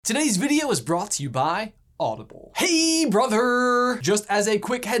Today's video is brought to you by Audible. Hey brother! Just as a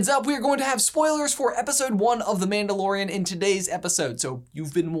quick heads up, we are going to have spoilers for episode 1 of The Mandalorian in today's episode, so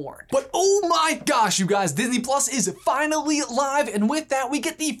you've been warned. But oh my gosh, you guys, Disney Plus is finally live, and with that, we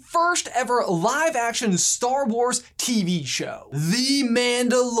get the first ever live action Star Wars TV show, The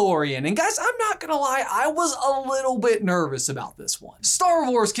Mandalorian. And guys, I'm not gonna lie, I was a little bit nervous about this one. Star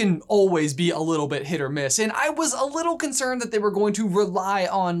Wars can always be a little bit hit or miss, and I was a little concerned that they were going to rely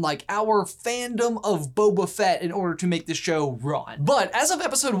on like our fandom of Boba Fett in order to make the show run. But as of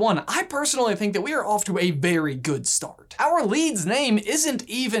episode 1, I personally think that we are off to a very good start. Our lead's name isn't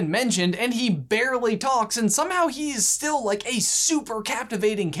even mentioned, and he barely talks, and somehow he is still like a super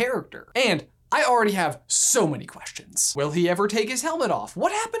captivating character. And I already have so many questions. Will he ever take his helmet off?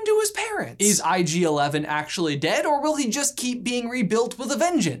 What happened to his parents? Is IG-11 actually dead, or will he just keep being rebuilt with a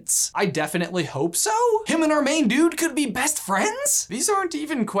vengeance? I definitely hope so. Him and our main dude could be best friends? These aren't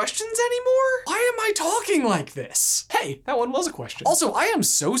even questions anymore? Why am I talking like this? Hey, that one was a question. Also, I am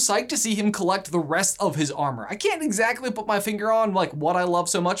so psyched to see him collect the rest of his armor. I can't exactly put my finger on like what I love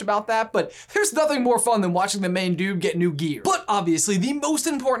so much about that, but there's nothing more fun than watching the main dude get new gear. But obviously, the most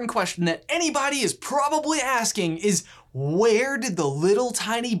important question that anybody is probably asking is, where did the little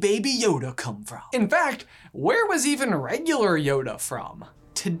tiny baby Yoda come from? In fact, where was even regular Yoda from?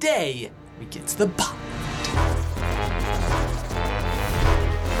 Today, we get to the bottom of it.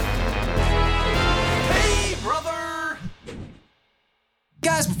 Hey, brother!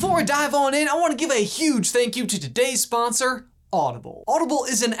 Guys, before I dive on in, I want to give a huge thank you to today's sponsor, Audible. Audible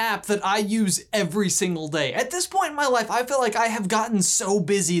is an app that I use every single day. At this point in my life, I feel like I have gotten so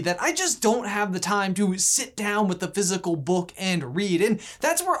busy that I just don't have the time to sit down with the physical book and read, and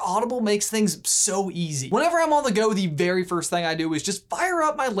that's where Audible makes things so easy. Whenever I'm on the go, the very first thing I do is just fire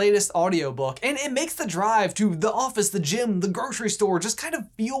up my latest audiobook, and it makes the drive to the office, the gym, the grocery store just kind of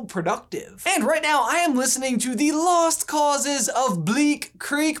feel productive. And right now, I am listening to The Lost Causes of Bleak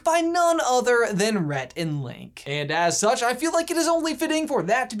Creek by none other than Rhett and Link. And as such, I feel like it is only fitting for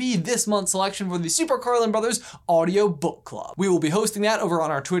that to be this month's selection for the Super Carlin Brothers Audio Book Club. We will be hosting that over on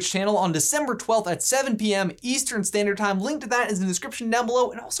our Twitch channel on December 12th at 7 p.m. Eastern Standard Time. Link to that is in the description down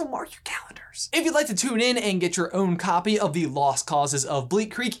below, and also mark your calendars. If you'd like to tune in and get your own copy of The Lost Causes of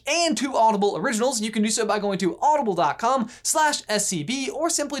Bleak Creek and 2 Audible originals, you can do so by going to audible.com/SCB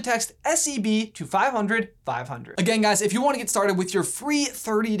or simply text SCB to 500-500. Again, guys, if you want to get started with your free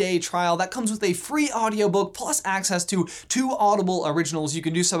 30-day trial, that comes with a free audiobook plus access to 2 Audible originals. You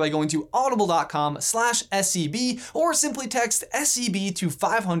can do so by going to audible.com/SCB or simply text SCB to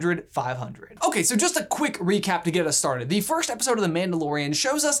 500-500. Okay, so just a quick recap to get us started. The first episode of The Mandalorian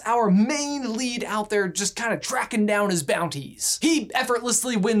shows us our main lead out there just kind of tracking down his bounties. He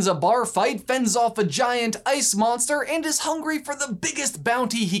effortlessly wins a bar fight, fends off a giant ice monster, and is hungry for the biggest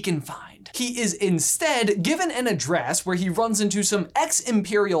bounty he can find. He is instead given an address where he runs into some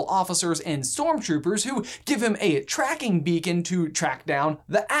ex-Imperial officers and stormtroopers who give him a tracking beacon to track down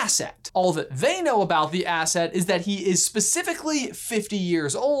the asset. All that they know about the asset is that he is specifically 50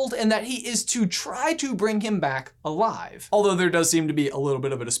 years old and that he is to try to bring him back alive. Although there does seem to be a little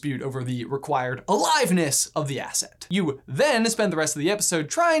bit of a dispute over the required aliveness of the asset. You then spend the rest of the episode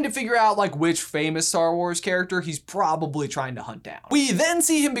trying to figure out like which famous Star Wars character he's probably trying to hunt down. We then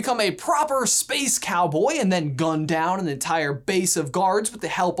see him become a proper space cowboy and then gun down an entire base of guards with the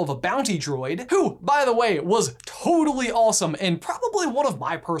help of a bounty droid, who, by the way, was totally awesome and probably one of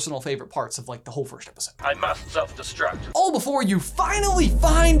my personal favorite parts of like the whole first episode. I must self-destruct. All before you finally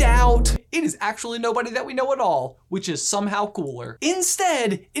find out it is actually nobody that we know at all, which is somehow cooler.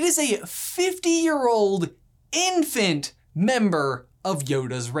 Instead, it is a 50-year-old infant member of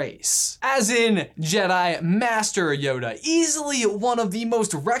Yoda's race. As in Jedi Master Yoda, easily one of the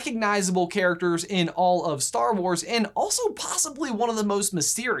most recognizable characters in all of Star Wars and also possibly one of the most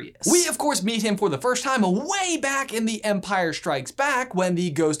mysterious. We of course meet him for the first time way back in The Empire Strikes Back when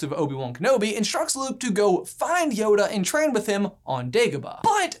the ghost of Obi-Wan Kenobi instructs Luke to go find Yoda and train with him on Dagobah.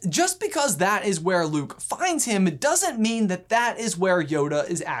 But just because that is where Luke finds him doesn't mean that that is where Yoda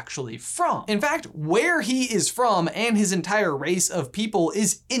is actually from. In fact, where he is from and his entire race of people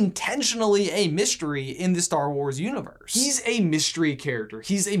is intentionally a mystery in the Star Wars universe. He's a mystery character.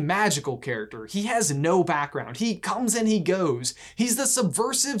 He's a magical character. He has no background. He comes and he goes. He's the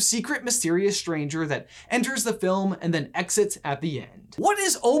subversive, secret, mysterious stranger that enters the film and then exits at the end. What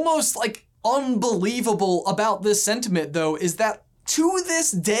is almost like unbelievable about this sentiment though is that to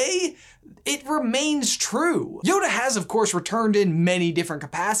this day, it remains true. Yoda has, of course, returned in many different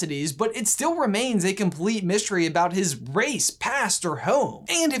capacities, but it still remains a complete mystery about his race, past, or home.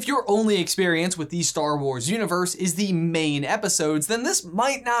 And if your only experience with the Star Wars universe is the main episodes, then this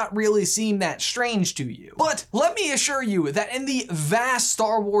might not really seem that strange to you. But let me assure you that in the vast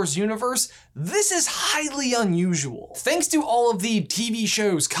Star Wars universe, this is highly unusual. Thanks to all of the TV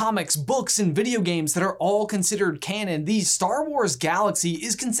shows, comics, books, and video games that are all considered canon, the Star Wars galaxy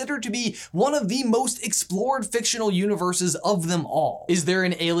is considered to be one of the most explored fictional universes of them all. Is there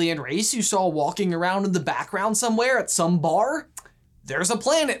an alien race you saw walking around in the background somewhere at some bar? There's a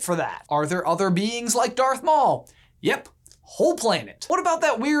planet for that. Are there other beings like Darth Maul? Yep, whole planet. What about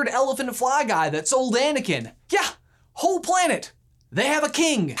that weird elephant fly guy that sold Anakin? Yeah, whole planet. They have a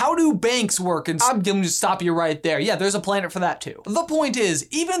king. How do banks work? And I'm gonna just stop you right there. Yeah, there's a planet for that too. The point is,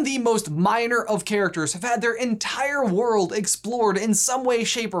 even the most minor of characters have had their entire world explored in some way,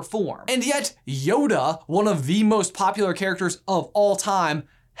 shape, or form. And yet, Yoda, one of the most popular characters of all time,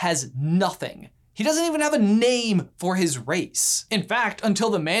 has nothing. He doesn't even have a name for his race. In fact, until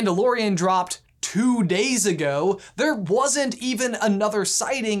The Mandalorian dropped 2 days ago, there wasn't even another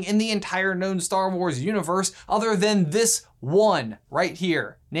sighting in the entire known Star Wars universe other than this one right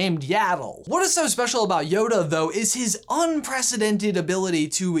here, named Yaddle. What is so special about Yoda, though, is his unprecedented ability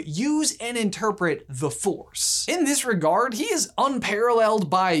to use and interpret the Force. In this regard, he is unparalleled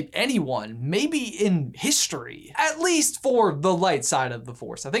by anyone, maybe in history, at least for the light side of the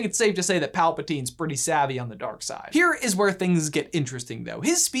Force. I think it's safe to say that Palpatine's pretty savvy on the dark side. Here is where things get interesting, though.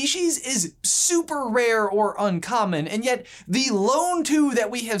 His species is super rare or uncommon, and yet the lone two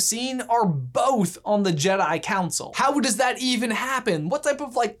that we have seen are both on the Jedi Council. How does that even happen? What type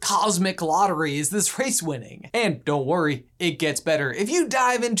of cosmic lottery is this race winning? And don't worry, it gets better. If you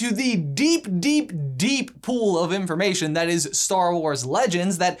dive into the deep pool of information that is Star Wars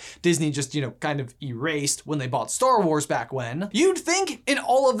Legends that Disney just, kind of erased when they bought Star Wars back when, you'd think in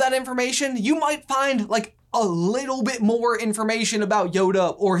all of that information, you might find a little bit more information about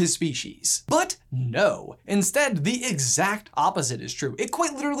Yoda or his species. But no, instead, the exact opposite is true. It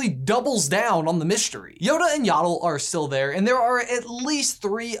quite literally doubles down on the mystery. Yoda and Yaddle are still there, and there are at least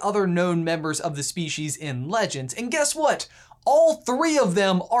 3 other known members of the species in Legends, and guess what? All 3 of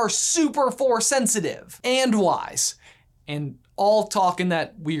them are super Force sensitive and wise, and all talk in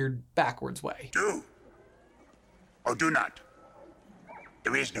that weird backwards way. Do or do not.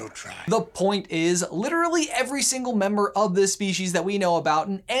 There is no try. The point is, literally every single member of this species that we know about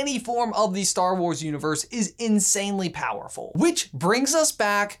in any form of the Star Wars universe is insanely powerful. Which brings us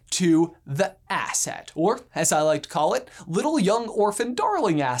back to the asset, or as I like to call it, little young orphan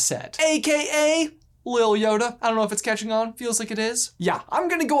darling asset, AKA Lil Yoda. I don't know if it's catching on, feels like it is. Yeah, I'm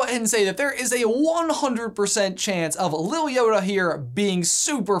gonna go ahead and say that there is a 100% chance of Lil Yoda here being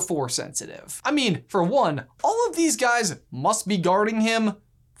super Force sensitive. I mean, for one, all of these guys must be guarding him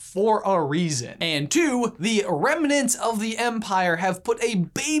for a reason. And 2, the remnants of the Empire have put a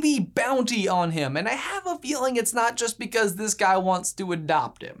baby bounty on him, and I have a feeling it's not just because this guy wants to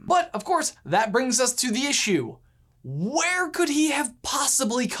adopt him. But of course, that brings us to the issue. Where could he have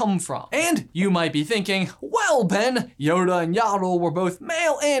possibly come from? And you might be thinking, well, Ben, Yoda and Yaddle were both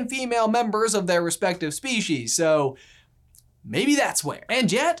male and female members of their respective species, so maybe that's where.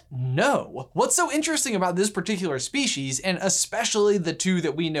 And yet, no. What's so interesting about this particular species, and especially the 2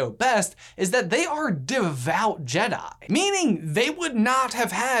 that we know best, is that they are devout Jedi, meaning they would not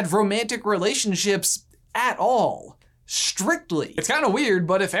have had romantic relationships at all. Strictly. It's kind of weird,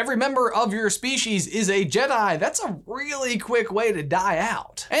 but if every member of your species is a Jedi, that's a really quick way to die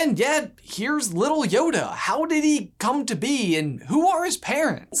out. And yet, here's little Yoda. How did he come to be, and who are his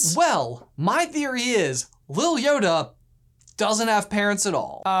parents? Well, my theory is Lil Yoda doesn't have parents at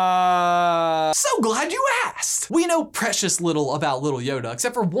all. So glad you asked. We know precious little about little Yoda,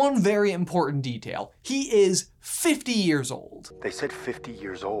 except for one very important detail. He is 50 years old. They said 50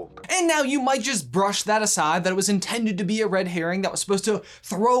 years old. And now you might just brush that aside, that it was intended to be a red herring that was supposed to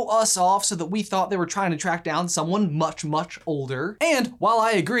throw us off so that we thought they were trying to track down someone much, much older. And while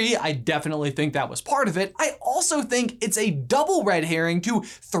I agree, I definitely think that was part of it, I also think it's a double red herring to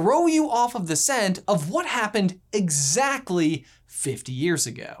throw you off of the scent of what happened exactly 50 years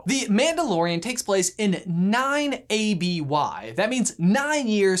ago. The Mandalorian takes place in 9 ABY. That means 9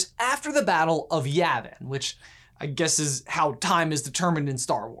 years after the Battle of Yavin, which I guess is how time is determined in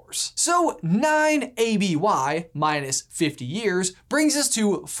Star Wars. So 9 ABY minus 50 years brings us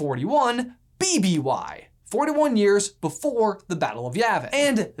to 41 BBY. 41 years before the Battle of Yavin.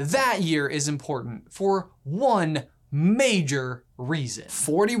 And that year is important for one major reason.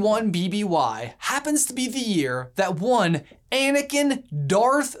 41 BBY happens to be the year that one Anakin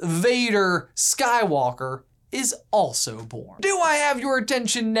Darth Vader Skywalker is also born. Do I have your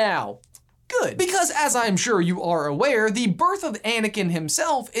attention now? Good, because as I'm sure you are aware, the birth of Anakin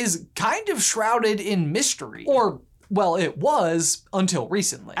himself is kind of shrouded in mystery. Or, well, it was until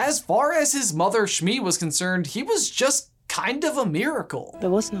recently. As far as his mother Shmi was concerned, he was just kind of a miracle. There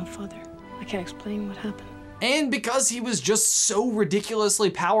was no father. I can't explain what happened. And because he was just so ridiculously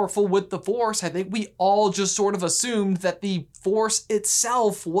powerful with the Force, I think we all just sort of assumed that the Force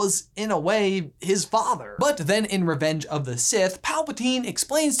itself was, in a way, his father. But then in Revenge of the Sith, Palpatine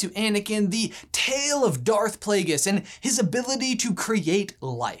explains to Anakin the tale of Darth Plagueis and his ability to create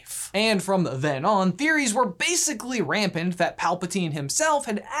life. And from then on, theories were basically rampant that Palpatine himself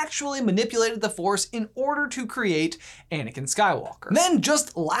had actually manipulated the Force in order to create Anakin Skywalker. Then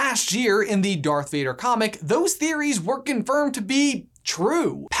just last year in the Darth Vader comic, those theories were confirmed to be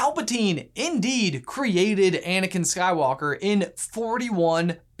true. Palpatine indeed created Anakin Skywalker in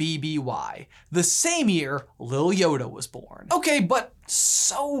 41 BBY, the same year Lil Yoda was born. Okay, but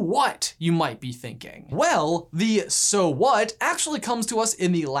so what, you might be thinking? Well, the so what actually comes to us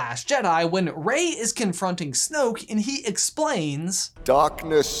in The Last Jedi when Rey is confronting Snoke and he explains,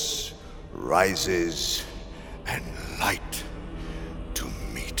 "Darkness rises and light to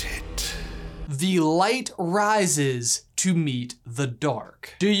meet it." The light rises to meet the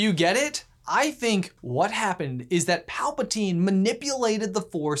dark. Do you get it? I think what happened is that Palpatine manipulated the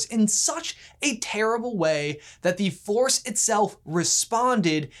Force in such a terrible way that the Force itself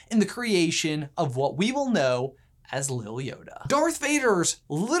responded in the creation of what we will know as Lil Yoda. Darth Vader's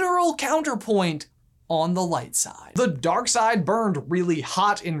literal counterpoint on the light side. The dark side burned really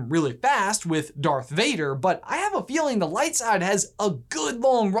hot and really fast with Darth Vader, but I have a feeling the light side has a good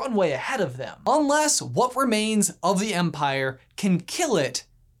long runway ahead of them. Unless what remains of the Empire can kill it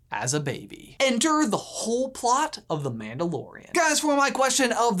as a baby. Enter the whole plot of The Mandalorian. Guys, for my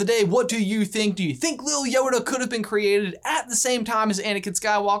question of the day, what do you think? Do you think Lil Yoda could have been created at the same time as Anakin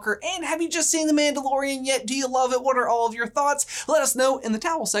Skywalker? And have you just seen The Mandalorian yet? Do you love it? What are all of your thoughts? Let us know in the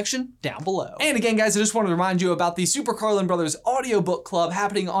towel section down below. And again, guys, I just wanted to remind you about the Super Carlin Brothers audiobook club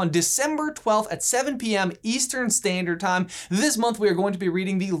happening on December 12th at 7 p.m. Eastern Standard Time. This month, we are going to be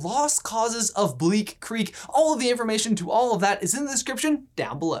reading The Lost Causes of Bleak Creek. All of the information to all of that is in the description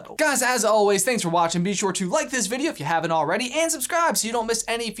down below. Guys, as always, thanks for watching. Be sure to like this video if you haven't already and subscribe so you don't miss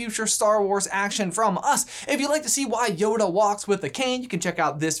any future Star Wars action from us. If you'd like to see why Yoda walks with a cane, you can check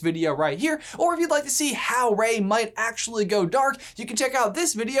out this video right here. Or if you'd like to see how Rey might actually go dark, you can check out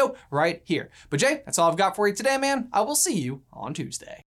this video right here. But Jay, that's all I've got for you today, man. I will see you on Tuesday.